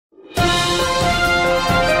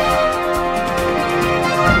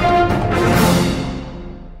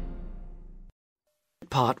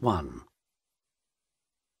Part 1.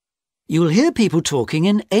 You'll hear people talking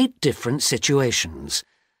in 8 different situations.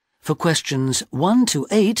 For questions 1 to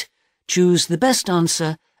 8, choose the best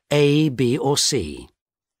answer A, B or C.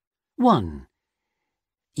 1.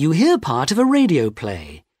 You hear part of a radio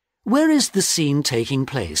play. Where is the scene taking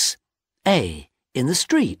place? A. In the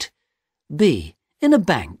street. B. In a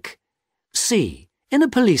bank. C. In a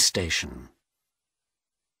police station.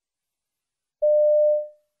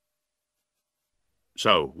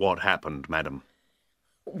 So, what happened, madam?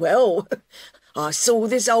 Well, I saw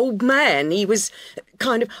this old man. He was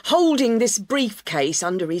kind of holding this briefcase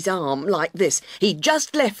under his arm like this. He'd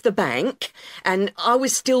just left the bank and I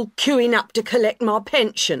was still queuing up to collect my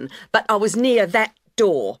pension, but I was near that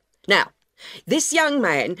door. Now, this young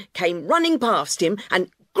man came running past him and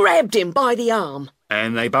grabbed him by the arm.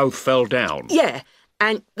 And they both fell down? Yeah,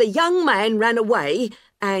 and the young man ran away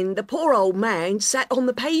and the poor old man sat on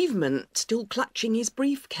the pavement, still clutching his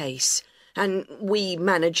briefcase. And we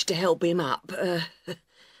managed to help him up.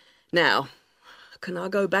 Now, can I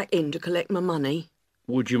go back in to collect my money?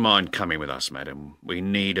 Would you mind coming with us, madam? We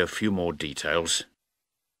need a few more details.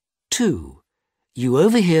 2. You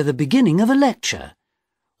overhear the beginning of a lecture.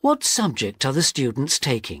 What subject are the students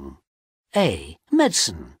taking? A.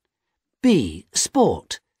 Medicine. B.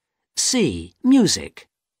 Sport. C. Music.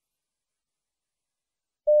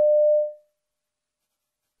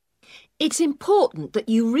 It's important that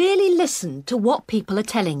you really listen to what people are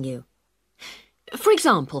telling you. For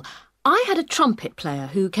example, I had a trumpet player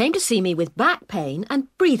who came to see me with back pain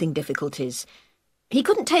and breathing difficulties. He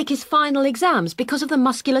couldn't take his final exams because of the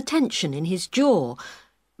muscular tension in his jaw.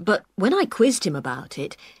 But when I quizzed him about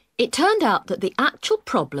it, it turned out that the actual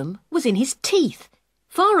problem was in his teeth,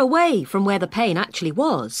 far away from where the pain actually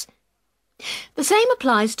was. The same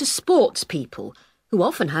applies to sports people, who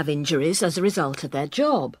often have injuries as a result of their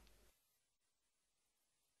job.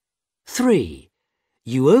 3.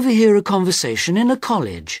 You overhear a conversation in a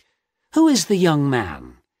college. Who is the young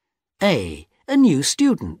man? A. A new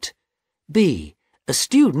student. B. A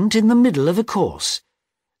student in the middle of a course.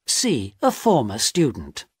 C. A former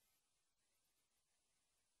student.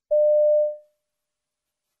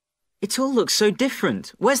 It all looks so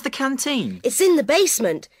different. Where's the canteen? It's in the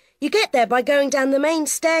basement. You get there by going down the main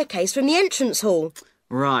staircase from the entrance hall.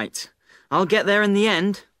 Right. I'll get there in the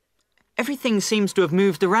end. Everything seems to have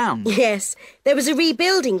moved around. Yes, there was a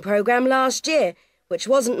rebuilding programme last year, which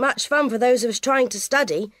wasn't much fun for those of us trying to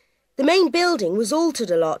study. The main building was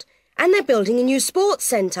altered a lot, and they're building a new sports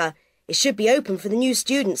centre. It should be open for the new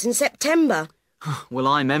students in September. Well,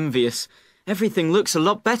 I'm envious. Everything looks a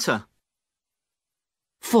lot better.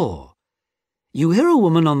 4. You hear a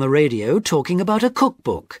woman on the radio talking about a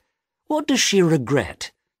cookbook. What does she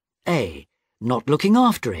regret? A. Not looking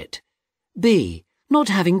after it. B. Not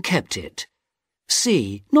having kept it.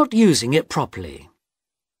 C. Not using it properly.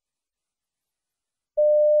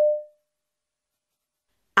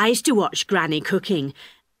 I used to watch Granny cooking,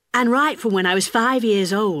 and right from when I was 5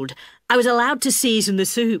 years old, I was allowed to season the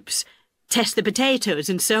soups, test the potatoes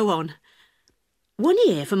and so on. One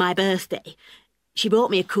year for my birthday, she bought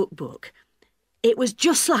me a cookbook. It was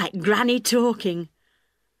just like Granny talking.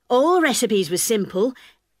 All the recipes were simple,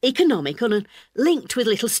 economical and linked with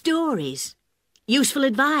little stories. Useful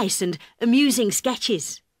advice and amusing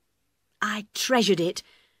sketches. I treasured it,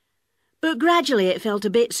 but gradually it fell to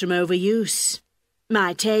bits from overuse.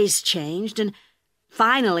 My taste changed and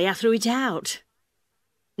finally I threw it out.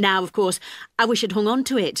 Now, of course, I wish I'd hung on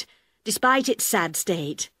to it, despite its sad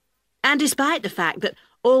state, and despite the fact that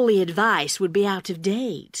all the advice would be out of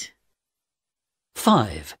date.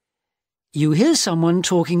 5. You hear someone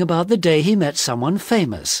talking about the day he met someone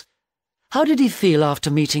famous. How did he feel after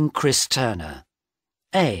meeting Chris Turner?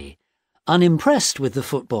 A. Unimpressed with the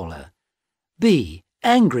footballer. B.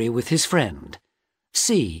 Angry with his friend.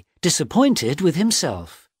 C. Disappointed with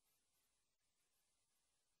himself.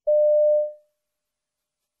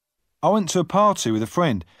 I went to a party with a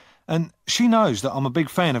friend, and she knows that I'm a big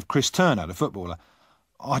fan of Chris Turner, the footballer.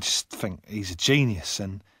 I just think he's a genius,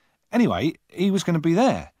 and anyway, he was going to be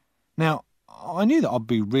there. Now, I knew that I'd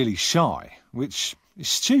be really shy, which is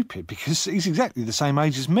stupid because he's exactly the same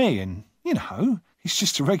age as me, and, you know, he's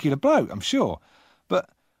just a regular bloke, I'm sure. But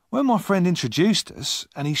when my friend introduced us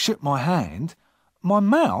and he shook my hand, my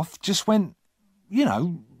mouth just went, you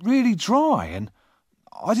know, really dry, and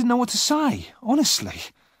I didn't know what to say, honestly,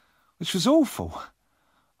 which was awful.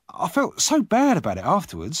 I felt so bad about it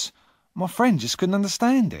afterwards. My friend just couldn't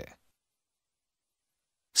understand it.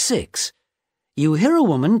 6. You hear a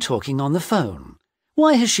woman talking on the phone.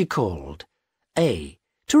 Why has she called? A.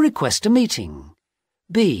 To request a meeting.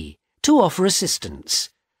 B. To offer assistance.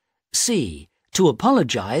 C. to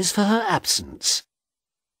apologise for her absence.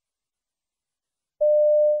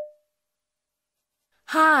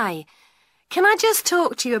 Hi. Can I just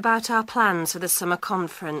talk to you about our plans for the summer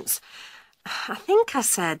conference? I think I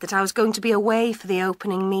said that I was going to be away for the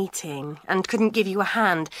opening meeting and couldn't give you a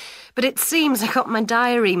hand, but it seems I got my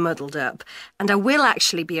diary muddled up and I will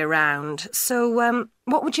actually be around. So,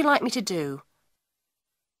 what would you like me to do?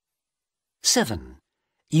 7.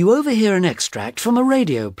 You overhear an extract from a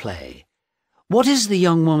radio play. What is the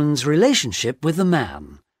young woman's relationship with the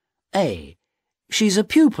man? A. She's a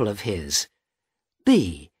pupil of his.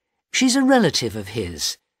 B. She's a relative of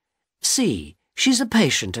his. C. She's a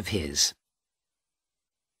patient of his.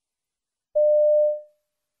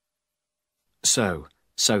 So,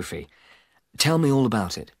 Sophie, tell me all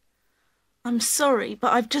about it. I'm sorry,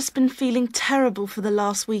 but I've just been feeling terrible for the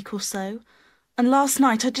last week or so. And last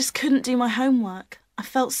night I just couldn't do my homework. I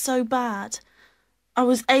felt so bad. I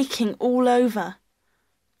was aching all over.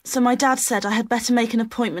 So my dad said I had better make an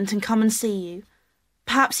appointment and come and see you.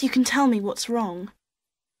 Perhaps you can tell me what's wrong.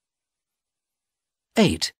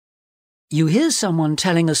 8. You hear someone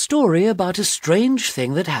telling a story about a strange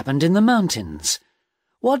thing that happened in the mountains.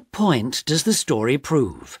 What point does the story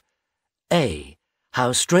prove? A.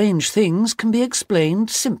 How strange things can be explained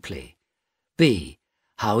simply. B.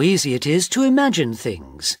 How easy it is to imagine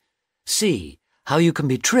things. C. How you can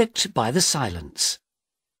be tricked by the silence.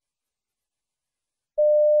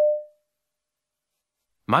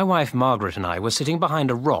 My wife Margaret and I were sitting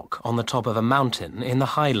behind a rock on the top of a mountain in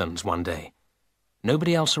the Highlands one day.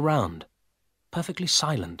 Nobody else around. Perfectly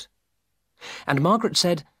silent. And Margaret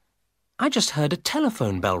said, "I just heard a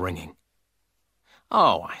telephone bell ringing."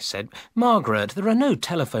 "Oh," I said, "Margaret, there are no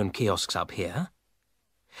telephone kiosks up here."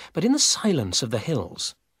 But in the silence of the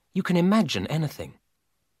hills, you can imagine anything.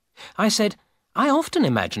 I said, "I often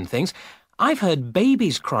imagine things. I've heard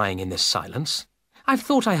babies crying in this silence. I've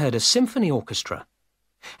thought I heard a symphony orchestra."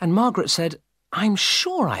 And Margaret said, "I'm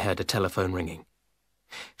sure I heard a telephone ringing."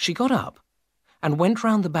 She got up and went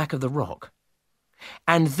round the back of the rock.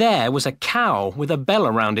 And there was a cow with a bell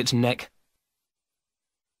around its neck.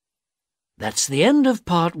 That's the end of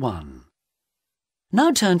part 1.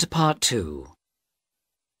 Now turn to part 2.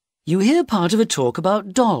 You hear part of a talk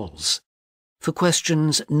about dolls. For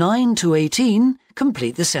questions 9 to 18,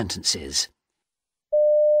 complete the sentences.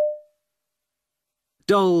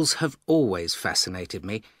 Dolls have always fascinated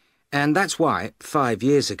me, and that's why, 5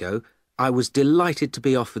 years ago, I was delighted to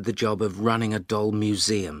be offered the job of running a doll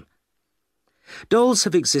museum. Dolls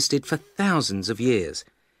have existed for thousands of years,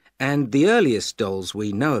 and the earliest dolls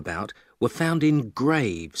we know about were found in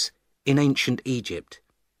graves in ancient Egypt.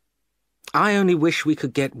 I only wish we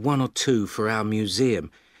could get 1 or 2 for our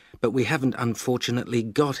museum, but we haven't unfortunately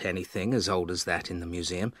got anything as old as that in the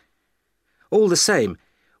museum. All the same,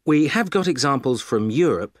 we have got examples from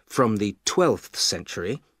Europe from the 12th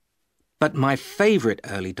century, but my favourite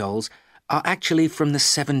early dolls are actually from the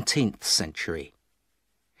 17th century.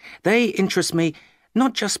 They interest me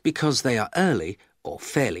not just because they are early, or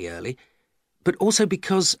fairly early, but also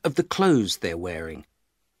because of the clothes they're wearing.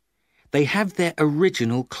 They have their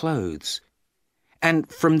original clothes,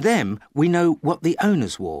 and from them we know what the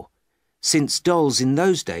owners wore, since dolls in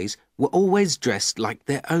those days were always dressed like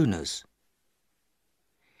their owners.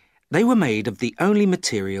 They were made of the only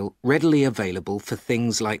material readily available for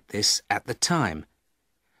things like this at the time,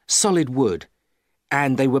 solid wood,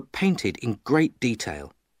 and they were painted in great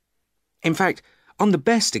detail. In fact, on the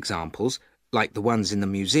best examples, like the ones in the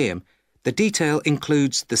museum, the detail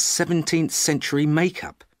includes the 17th century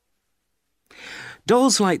makeup.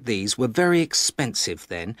 Dolls like these were very expensive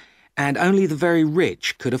then, and only the very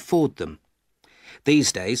rich could afford them.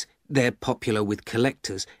 These days, they're popular with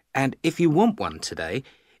collectors, and if you want one today,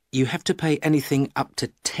 you have to pay anything up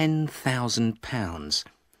to £10,000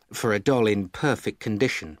 for a doll in perfect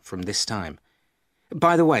condition from this time.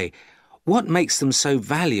 By the way, what makes them so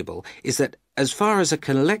valuable is that, as far as a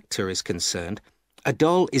collector is concerned, a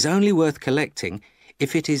doll is only worth collecting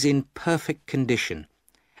if it is in perfect condition,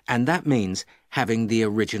 and that means having the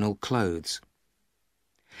original clothes.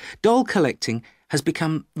 Doll collecting has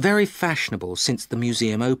become very fashionable since the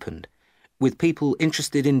museum opened, with people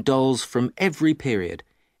interested in dolls from every period,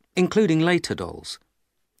 including later dolls.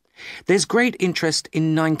 There's great interest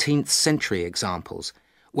in 19th century examples,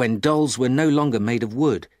 when dolls were no longer made of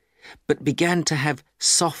wood, but began to have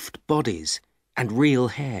soft bodies and real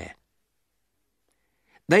hair.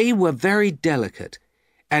 They were very delicate,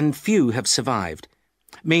 and few have survived,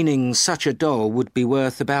 meaning such a doll would be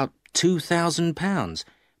worth about £2,000,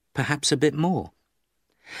 perhaps a bit more.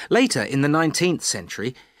 Later, in the 19th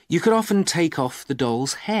century, you could often take off the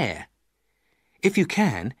doll's hair. If you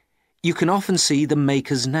can, you can often see the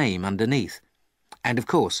maker's name underneath. And of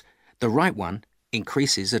course, the right one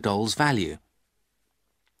increases a doll's value.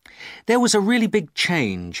 There was a really big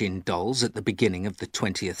change in dolls at the beginning of the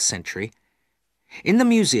 20th century. In the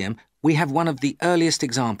museum, we have one of the earliest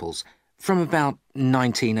examples, from about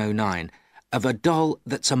 1909, of a doll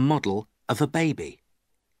that's a model of a baby.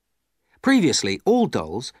 Previously, all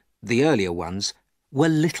dolls, the earlier ones, were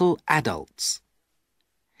little adults.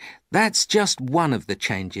 That's just one of the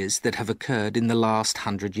changes that have occurred in the last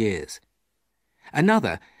 100 years.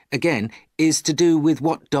 Another, again, is to do with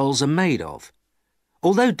what dolls are made of.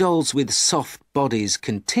 Although dolls with soft bodies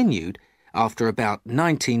continued, after about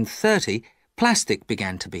 1930, plastic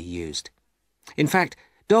began to be used. In fact,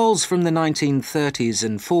 dolls from the 1930s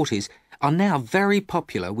and 40s are now very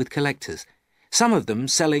popular with collectors, some of them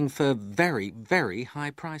selling for very, very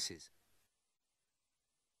high prices.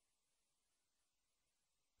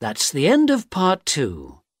 That's the end of part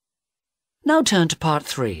 2. Now turn to part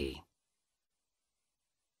 3.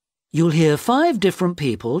 You'll hear 5 different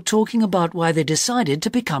people talking about why they decided to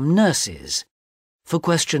become nurses. For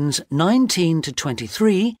questions 19 to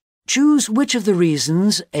 23, choose which of the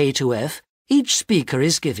reasons, A to F, each speaker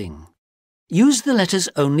is giving. Use the letters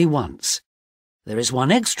only once. There is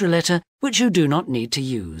one extra letter which you do not need to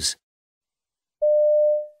use.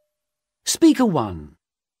 Speaker 1.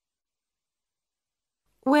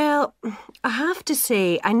 Well, I have to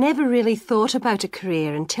say, I never really thought about a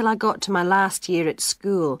career until I got to my last year at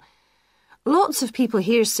school. Lots of people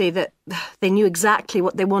here say that they knew exactly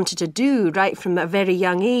what they wanted to do right from a very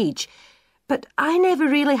young age, but I never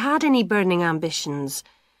really had any burning ambitions.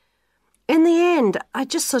 In the end, I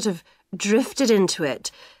just sort of drifted into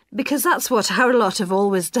it, because that's what our lot have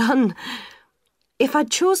always done. If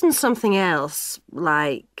I'd chosen something else,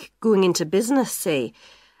 like going into business, say,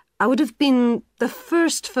 I would have been the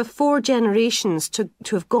first for 4 generations to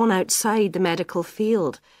have gone outside the medical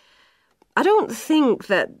field. I don't think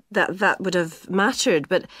that would have mattered,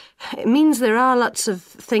 but it means there are lots of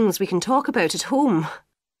things we can talk about at home.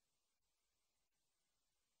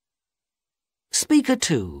 Speaker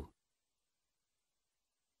 2.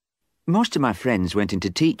 Most of my friends went into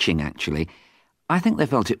teaching, actually. I think they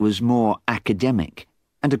felt it was more academic,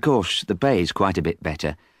 and of course the pay is quite a bit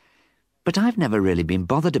better. But I've never really been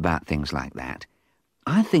bothered about things like that.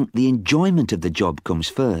 I think the enjoyment of the job comes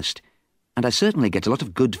first, and I certainly get a lot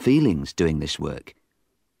of good feelings doing this work.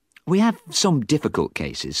 We have some difficult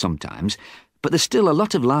cases sometimes, but there's still a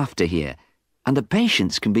lot of laughter here, and the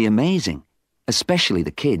patients can be amazing, especially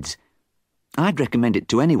the kids. I'd recommend it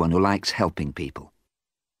to anyone who likes helping people.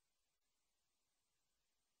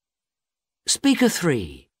 Speaker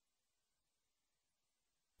 3.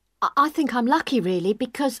 I think I'm lucky, really,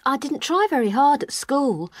 because I didn't try very hard at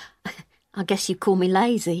school. I guess you'd call me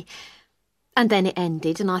lazy. And then it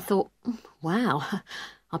ended, and I thought, wow,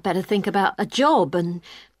 I'd better think about a job, and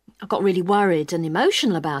I got really worried and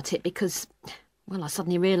emotional about it because, well, I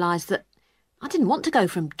suddenly realised that I didn't want to go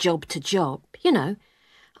from job to job, you know.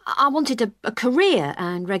 I wanted a career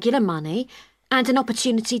and regular money and an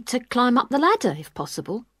opportunity to climb up the ladder, if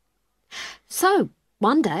possible. So,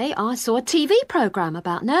 one day I saw a TV programme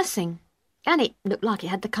about nursing, and it looked like it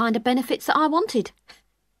had the kind of benefits that I wanted.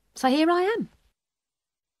 So here I am.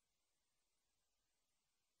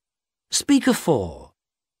 Speaker 4.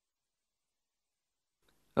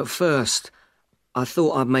 At first, I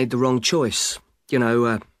thought I'd made the wrong choice.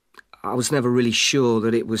 I was never really sure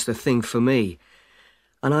that it was the thing for me.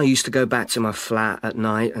 And I used to go back to my flat at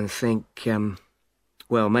night and think,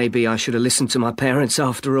 well, maybe I should have listened to my parents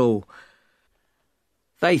after all.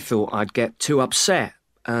 They thought I'd get too upset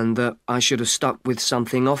and that I should have stuck with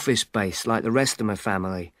something office-based like the rest of my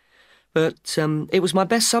family. But it was my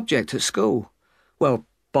best subject at school. Well,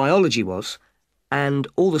 biology was, and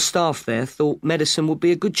all the staff there thought medicine would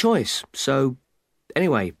be a good choice. So,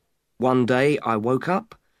 anyway, one day I woke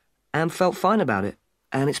up and felt fine about it,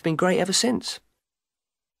 and it's been great ever since.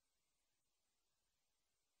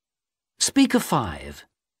 Speaker 5.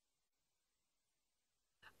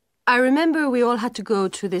 I remember we all had to go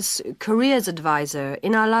to this careers advisor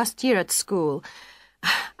in our last year at school,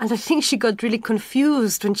 and I think she got really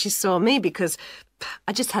confused when she saw me because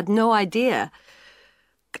I just had no idea.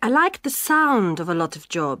 I liked the sound of a lot of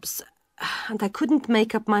jobs, and I couldn't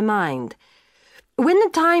make up my mind. When the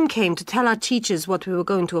time came to tell our teachers what we were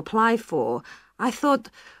going to apply for, I thought,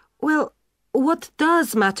 well, what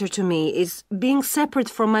does matter to me is being separate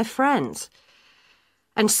from my friends.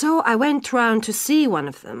 And so I went round to see one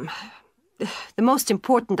of them, the most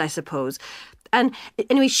important, I suppose. And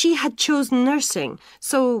anyway, she had chosen nursing,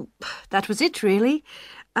 so that was it, really.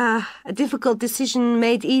 A difficult decision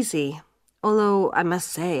made easy. Although, I must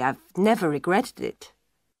say, I've never regretted it.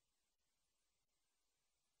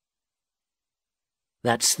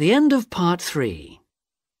 That's the end of part 3.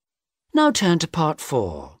 Now turn to part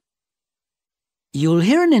 4. You'll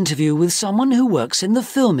hear an interview with someone who works in the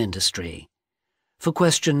film industry. For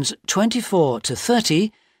questions 24 to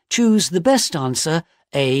 30, choose the best answer,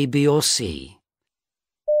 A, B or C.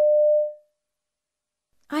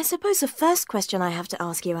 I suppose the first question I have to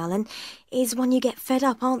ask you, Alan, is one you get fed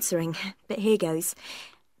up answering. But here goes.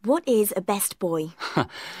 What is a best boy?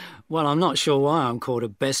 Well, I'm not sure why I'm called a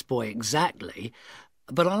best boy exactly,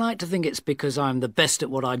 but I like to think it's because I'm the best at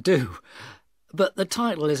what I do. But the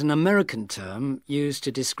title is an American term used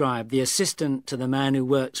to describe the assistant to the man who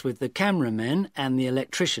works with the cameramen and the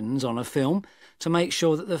electricians on a film to make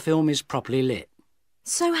sure that the film is properly lit.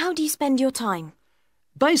 So how do you spend your time?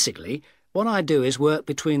 Basically, what I do is work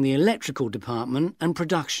between the electrical department and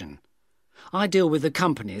production. I deal with the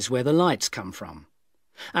companies where the lights come from.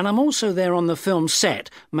 And I'm also there on the film set,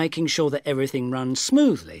 making sure that everything runs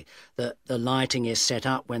smoothly, that the lighting is set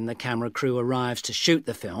up when the camera crew arrives to shoot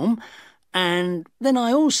the film, and then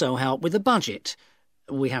I also help with the budget.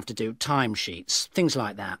 We have to do timesheets, things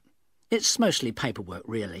like that. It's mostly paperwork,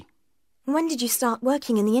 really. When did you start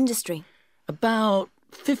working in the industry? About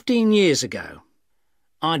 15 years ago.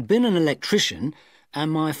 I'd been an electrician,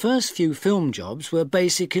 and my first few film jobs were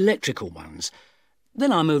basic electrical ones.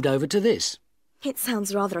 Then I moved over to this. It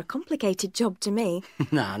sounds rather a complicated job to me.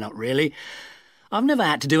 No, not really. I've never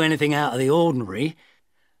had to do anything out of the ordinary.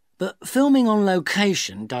 But filming on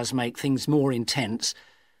location does make things more intense.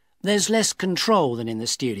 There's less control than in the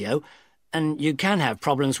studio, and you can have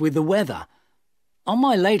problems with the weather. On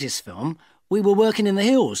my latest film, we were working in the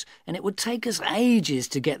hills, and it would take us ages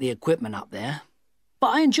to get the equipment up there.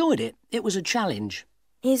 But I enjoyed it. It was a challenge.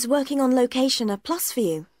 Is working on location a plus for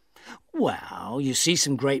you? Well, you see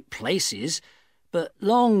some great places, but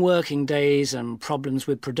long working days and problems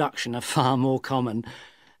with production are far more common.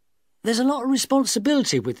 There's a lot of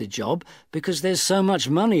responsibility with the job because there's so much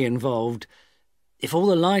money involved. If all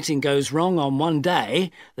the lighting goes wrong on one day,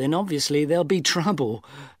 then obviously there'll be trouble.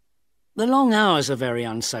 The long hours are very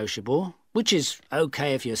unsociable, which is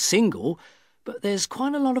okay if you're single, but there's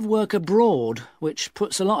quite a lot of work abroad, which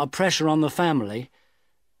puts a lot of pressure on the family.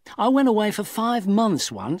 I went away for 5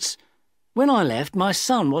 months once. When I left, my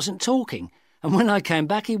son wasn't talking, and when I came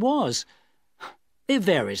back, he was. It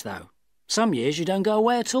varies, though. Some years you don't go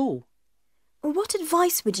away at all. What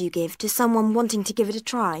advice would you give to someone wanting to give it a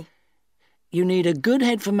try? You need a good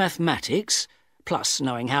head for mathematics, plus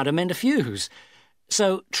knowing how to mend a fuse.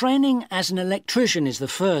 So training as an electrician is the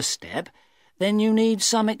first step. Then you need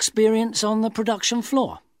some experience on the production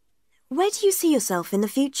floor. Where do you see yourself in the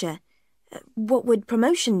future? What would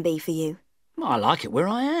promotion be for you? I like it where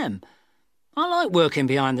I am. I like working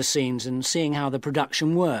behind the scenes and seeing how the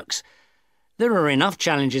production works. There are enough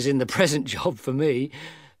challenges in the present job for me.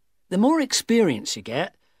 The more experience you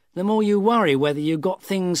get, the more you worry whether you got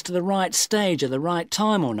things to the right stage at the right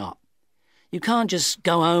time or not. You can't just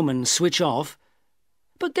go home and switch off.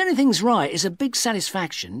 But getting things right is a big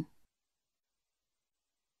satisfaction.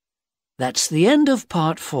 That's the end of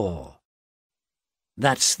part 4.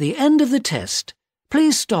 That's the end of the test.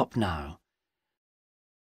 Please stop now.